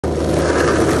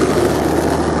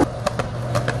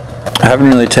I haven't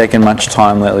really taken much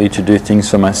time lately to do things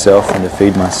for myself and to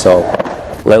feed my soul.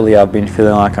 Lately I've been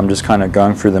feeling like I'm just kind of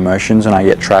going through the motions, and I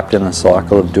get trapped in the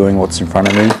cycle of doing what's in front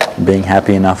of me and being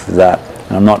happy enough with that.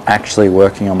 And I'm not actually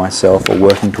working on myself or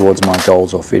working towards my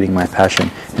goals or feeding my passion,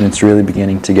 and it's really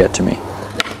beginning to get to me.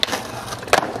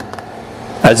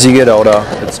 As you get older,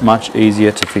 it's much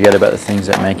easier to forget about the things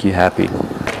that make you happy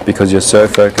because you're so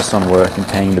focused on work and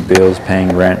paying the bills,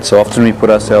 paying rent. So often we put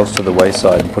ourselves to the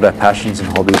wayside and put our passions and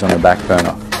hobbies on the back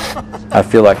burner. I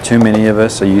feel like too many of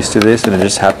us are used to this and are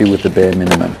just happy with the bare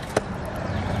minimum.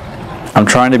 I'm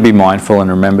trying to be mindful and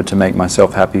remember to make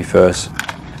myself happy first.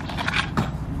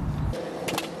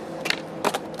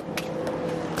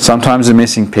 Sometimes the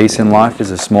missing piece in life is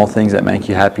the small things that make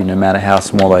you happy no matter how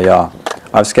small they are.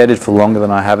 I've skated for longer than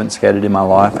I haven't skated in my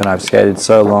life, and I've skated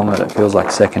so long that it feels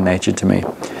like second nature to me.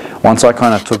 Once I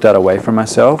kind of took that away from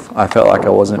myself, I felt like I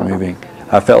wasn't moving.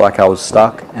 I felt like I was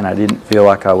stuck, and I didn't feel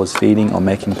like I was feeding or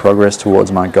making progress towards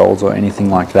my goals or anything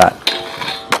like that.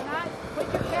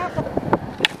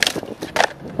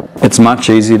 It's much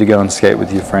easier to go and skate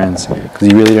with your friends because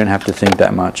you really don't have to think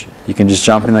that much. You can just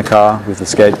jump in the car with a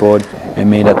skateboard and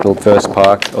meet at the first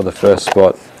park or the first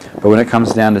spot. But when it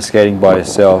comes down to skating by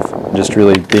yourself, just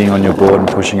really being on your board and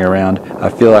pushing around, I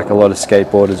feel like a lot of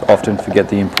skateboarders often forget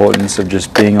the importance of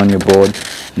just being on your board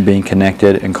and being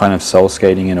connected and kind of soul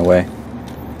skating in a way.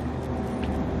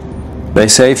 They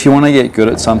say if you want to get good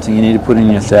at something, you need to put in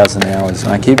your 1,000 hours.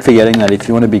 And I keep forgetting that if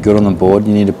you want to be good on the board,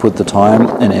 you need to put the time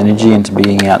and energy into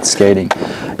being out skating.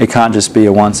 It can't just be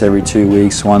a once every 2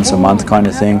 weeks, once a month kind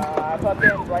of thing.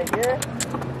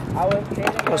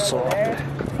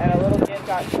 And a little kid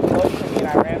got too close to me and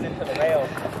I rammed into the rail.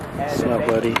 What's up,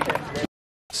 buddy?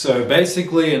 So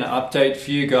basically an update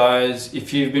for you guys.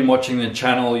 If you've been watching the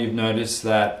channel, you've noticed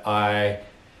that I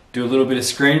do a little bit of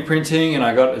screen printing, and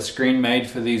I got a screen made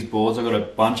for these boards. I got a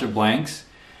bunch of blanks.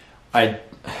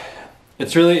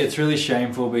 It's really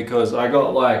shameful because I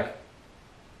got like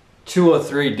 2 or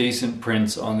 3 decent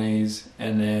prints on these,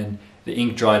 and then the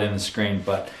ink dried in the screen.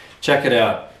 But check it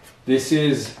out. This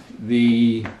is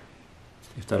the,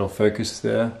 if that'll focus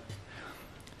there,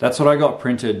 that's what I got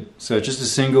printed. So just a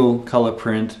single color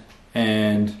print,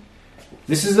 and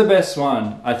this is the best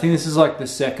one. I think this is like the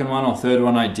second one or third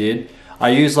one I did. I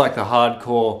used like the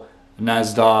hardcore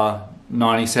Nasdaq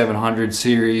 9700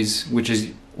 series, which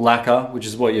is lacquer, which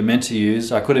is what you're meant to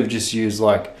use. I could have just used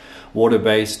like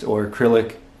water-based or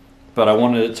acrylic, but I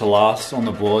wanted it to last on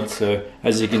the board. So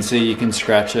as you can see, you can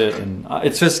scratch it, and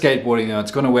it's for skateboarding though. It's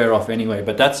gonna wear off anyway,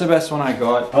 but that's the best one I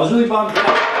got. I was really bummed out.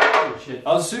 Oh, shit.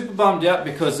 I was super bummed out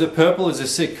because the purple is a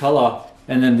sick color,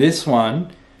 and then this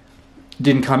one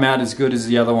didn't come out as good as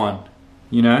the other one,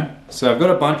 you know? So I've got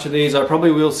a bunch of these. I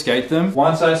probably will skate them.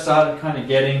 Once I started kind of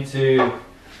getting to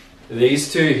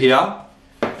these two here,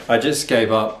 I just gave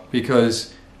up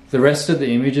because the rest of the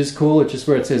image is cool. It's just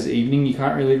where it says evening you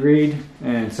can't really read,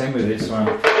 and same with this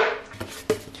one.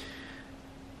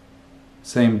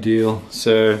 Same deal.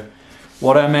 So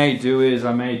what I may do is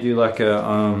I may do like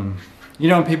a, you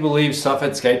know when people leave stuff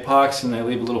at skate parks and they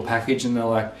leave a little package and they're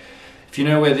like, if you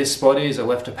know where this spot is, I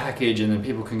left a package, and then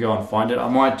people can go and find it. I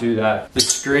might do that. The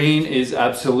screen is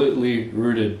absolutely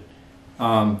rooted.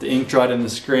 The ink dried in the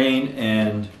screen,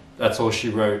 and that's all she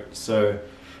wrote. So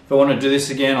if I want to do this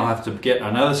again, I'll have to get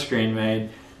another screen made,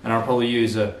 and I'll probably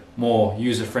use a more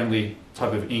user-friendly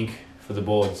type of ink for the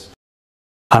boards.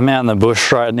 I'm out in the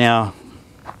bush right now.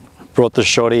 Brought the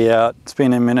shotty out. It's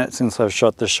been a minute since I've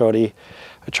shot the shotty.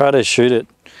 I try to shoot it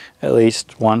at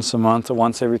least once a month or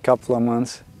once every couple of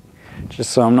months,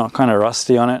 just so I'm not kind of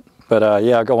rusty on it. But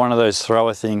yeah, I got one of those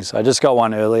thrower things. I just got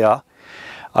one earlier.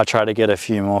 I'll try to get a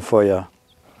few more for you.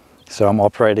 So I'm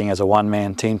operating as a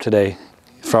one-man team today,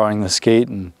 throwing the skeet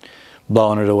and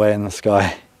blowing it away in the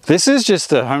sky. This is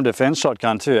just a home defense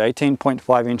shotgun too,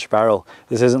 18.5 inch barrel.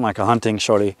 This isn't like a hunting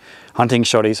shotty. Hunting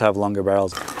shotties have longer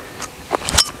barrels.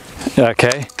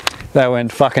 Okay, that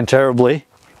went fucking terribly.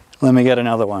 Let me get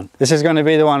another one. This is going to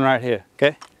be the one right here,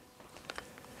 okay?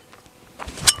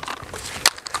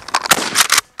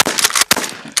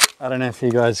 I don't know if you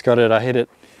guys got it. I hit it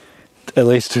at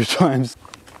least 2 times.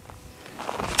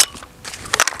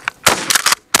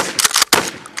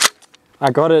 I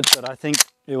got it, but I think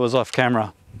it was off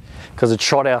camera because it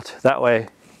shot out that way.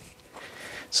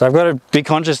 So I've got to be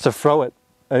conscious to throw it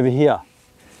over here.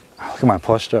 Look at my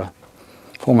posture.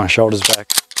 Pull my shoulders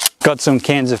back. Got some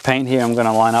cans of paint here I'm going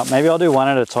to line up. Maybe I'll do one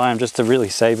at a time just to really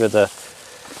savor the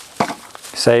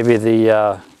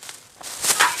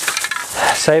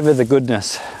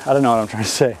goodness. I don't know what I'm trying to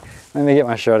say. Let me get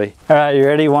my shotty. All right, you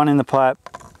ready? One in the pipe.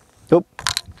 Oop.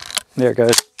 There it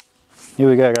goes. Here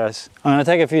we go, guys. I'm going to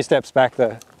take a few steps back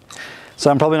though. So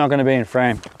I'm probably not going to be in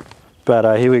frame,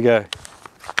 but here we go.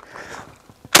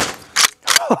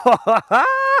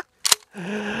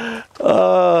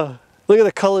 Look at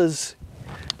the colors.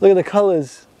 Look at the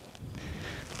colors.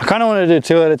 I kind of want to do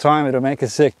 2 at a time. It'll make a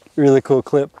sick, really cool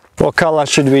clip. What color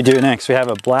should we do next? We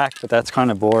have a black, but that's kind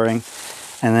of boring.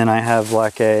 And then I have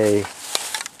like a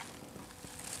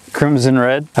crimson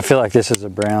red. I feel like this is a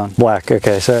brown. Black,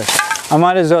 okay, so I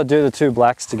might as well do the 2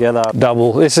 blacks together.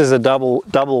 Double, this is a double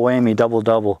whammy,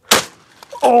 double.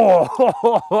 Oh,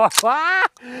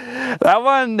 that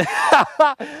one,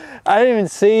 I didn't even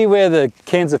see where the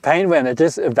cans of paint went. It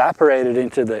just evaporated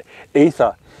into the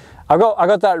ether. I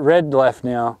got that red left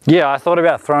now. Yeah, I thought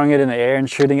about throwing it in the air and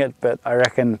shooting it, but I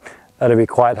reckon that'd be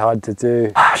quite hard to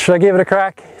do. Should I give it a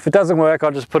crack? If it doesn't work,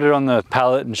 I'll just put it on the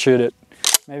palette and shoot it.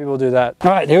 Maybe we'll do that.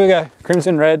 All right, here we go.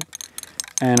 Crimson red,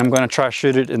 and I'm gonna try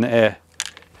shoot it in the air.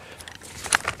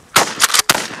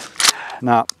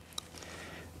 Nah,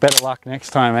 better luck next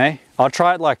time, eh? I'll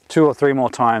try it like 2 or 3 more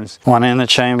times. 1 in the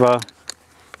chamber,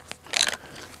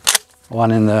 1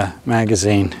 in the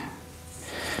magazine,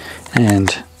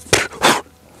 and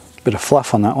bit of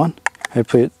fluff on that one.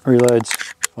 Hopefully it reloads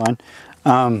fine.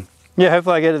 Yeah,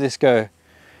 hopefully I get this go.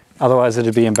 Otherwise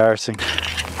it'd be embarrassing.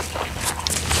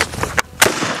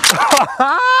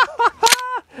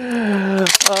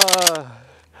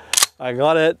 I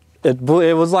got it. It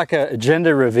was like a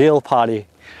gender reveal party.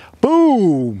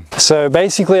 Boom! So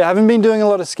basically I haven't been doing a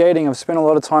lot of skating. I've spent a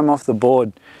lot of time off the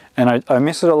board and I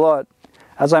miss it a lot.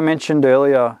 As I mentioned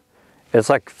earlier, it's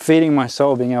like feeding my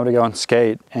soul being able to go and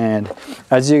skate. And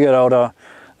as you get older,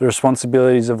 the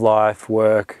responsibilities of life,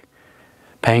 work,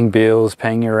 paying bills,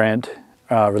 paying your rent,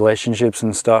 relationships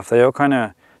and stuff, they all kind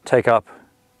of take up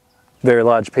very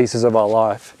large pieces of our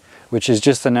life, which is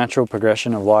just the natural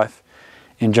progression of life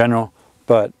in general.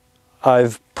 But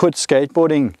I've put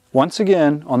skateboarding once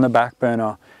again on the back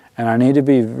burner, and I need to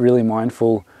be really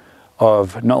mindful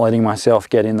of not letting myself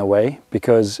get in the way,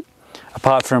 because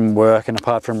apart from work and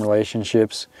apart from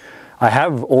relationships, I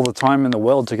have all the time in the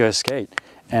world to go skate,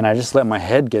 and I just let my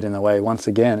head get in the way once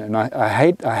again. And I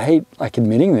hate like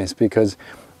admitting this, because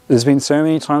there's been so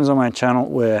many times on my channel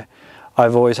where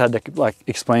I've always had to like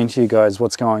explain to you guys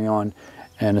what's going on,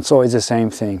 and it's always the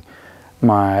same thing.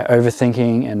 My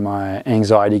overthinking and my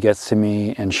anxiety gets to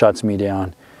me and shuts me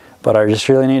down. But I just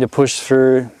really need to push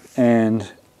through and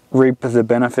reap the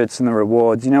benefits and the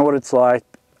rewards. You know what it's like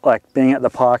being at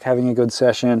the park, having a good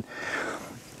session,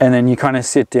 and then you kind of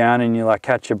sit down and you like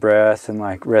catch your breath and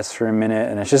like rest for a minute,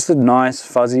 and it's just a nice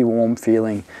fuzzy warm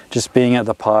feeling just being at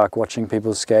the park, watching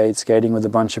people skate, skating with a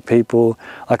bunch of people.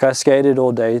 Like I skated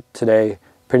all day today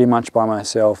pretty much by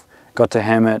myself, got to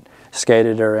Hammett,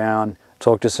 skated around,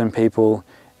 talked to some people,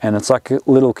 and it's like a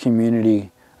little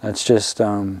community that's just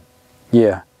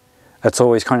yeah, that's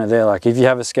always kind of there. Like if you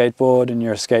have a skateboard and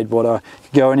you're a skateboarder,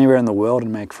 you go anywhere in the world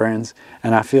and make friends.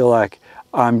 And I feel like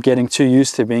I'm getting too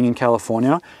used to being in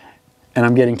California, and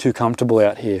I'm getting too comfortable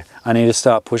out here. I need to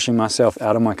start pushing myself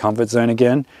out of my comfort zone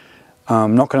again.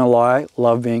 Not gonna lie,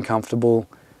 love being comfortable.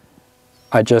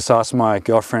 I just asked my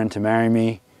girlfriend to marry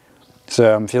me,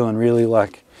 so I'm feeling really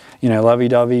like, you know,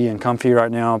 lovey-dovey and comfy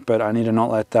right now, but I need to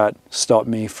not let that stop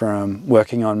me from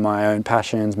working on my own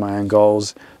passions, my own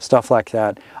goals, stuff like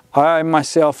that. I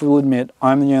myself will admit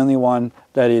I'm the only one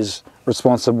that is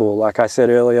responsible. Like I said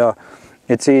earlier,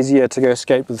 it's easier to go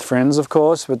skate with friends, of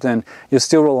course, but then you're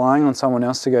still relying on someone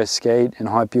else to go skate and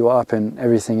hype you up and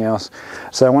everything else.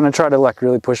 So I want to try to like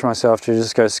really push myself to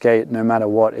just go skate no matter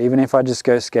what, even if I just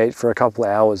go skate for a couple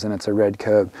of hours and it's a red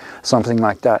curb, something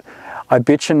like that. I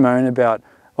bitch and moan about,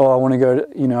 oh, I want to go,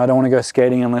 you know, I don't want to go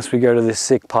skating unless we go to this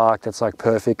sick park that's like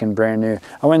perfect and brand new.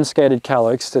 I went and skated Cal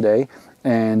Oaks today,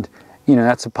 and you know,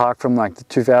 that's a park from like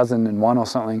 2001 or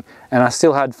something, and I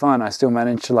still had fun. I still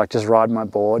managed to like just ride my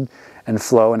board and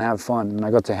flow and have fun. And I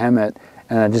got to Hammett,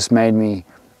 and it just made me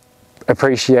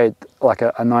appreciate like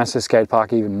a nicer skate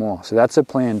park even more. So that's a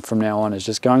plan from now on, is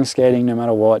just going skating no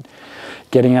matter what,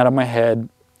 getting out of my head.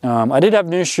 I did have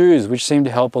new shoes, which seemed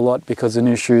to help a lot, because the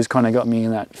new shoes kind of got me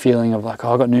in that feeling of like,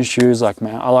 oh, I got new shoes, like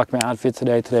man, I like my outfit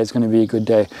today, today's going to be a good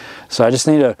day. So I just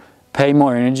need to pay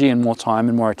more energy and more time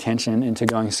and more attention into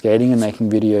going skating and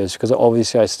making videos, because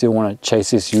obviously I still want to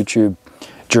chase this YouTube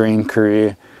dream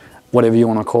career, whatever you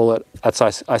want to call it.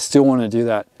 I still want to do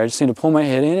that. I just need to pull my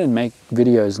head in and make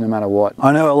videos no matter what.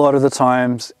 I know a lot of the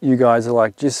times you guys are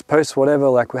like, just post whatever,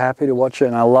 like we're happy to watch it,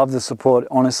 and I love the support.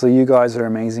 Honestly, you guys are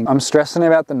amazing. I'm stressing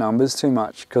about the numbers too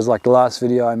much, because like the last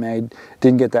video I made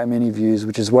didn't get that many views,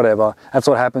 which is whatever. That's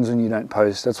what happens when you don't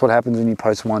post. That's what happens when you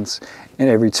post once in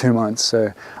every 2 months.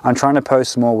 So I'm trying to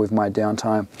post more with my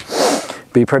downtime,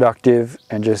 be productive,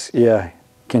 and just, yeah,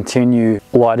 continue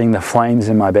lighting the flames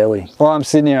in my belly. While I'm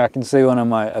sitting here, I can see one of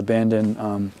my abandoned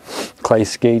clay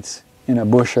skeets in a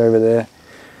bush over there.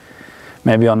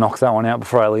 Maybe I'll knock that one out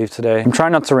before I leave today. I'm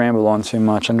trying not to ramble on too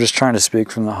much. I'm just trying to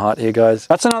speak from the heart here, guys.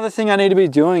 That's another thing I need to be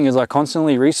doing, is like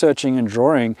constantly researching and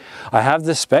drawing. I have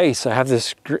the space. I have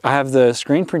the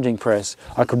screen printing press.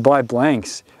 I could buy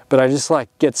blanks, but I just like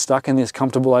get stuck in this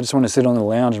comfortable. I just want to sit on the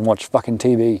lounge and watch fucking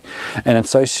TV, and it's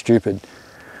so stupid.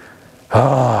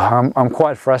 Oh, I'm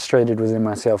quite frustrated within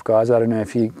myself, guys. I don't know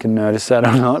if you can notice that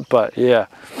or not, but yeah.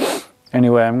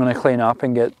 Anyway, I'm gonna clean up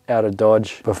and get out of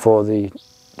Dodge before the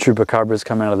chupacabras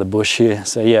come out of the bush here.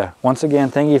 So yeah, once again,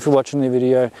 thank you for watching the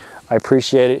video. I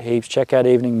appreciate it heaps. Check out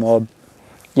Evening Mob.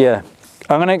 Yeah,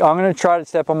 I'm gonna try to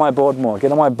step on my board more.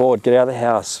 Get on my board. Get out of the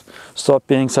house. Stop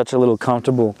being such a little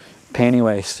comfortable panty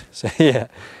waist. So yeah,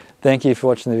 thank you for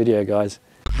watching the video, guys.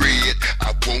 Red,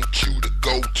 I want you to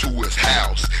go to his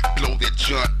house. Blow that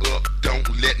joint up, don't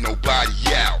let nobody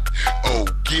out. Oh,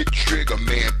 get Trigger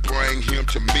Man, bring him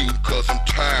to me, cause I'm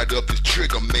tired of this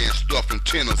Trigger Man stuff in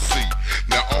Tennessee.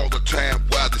 Now all the time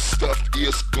while this stuff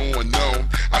is going on,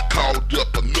 I called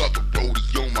up another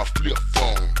rodeo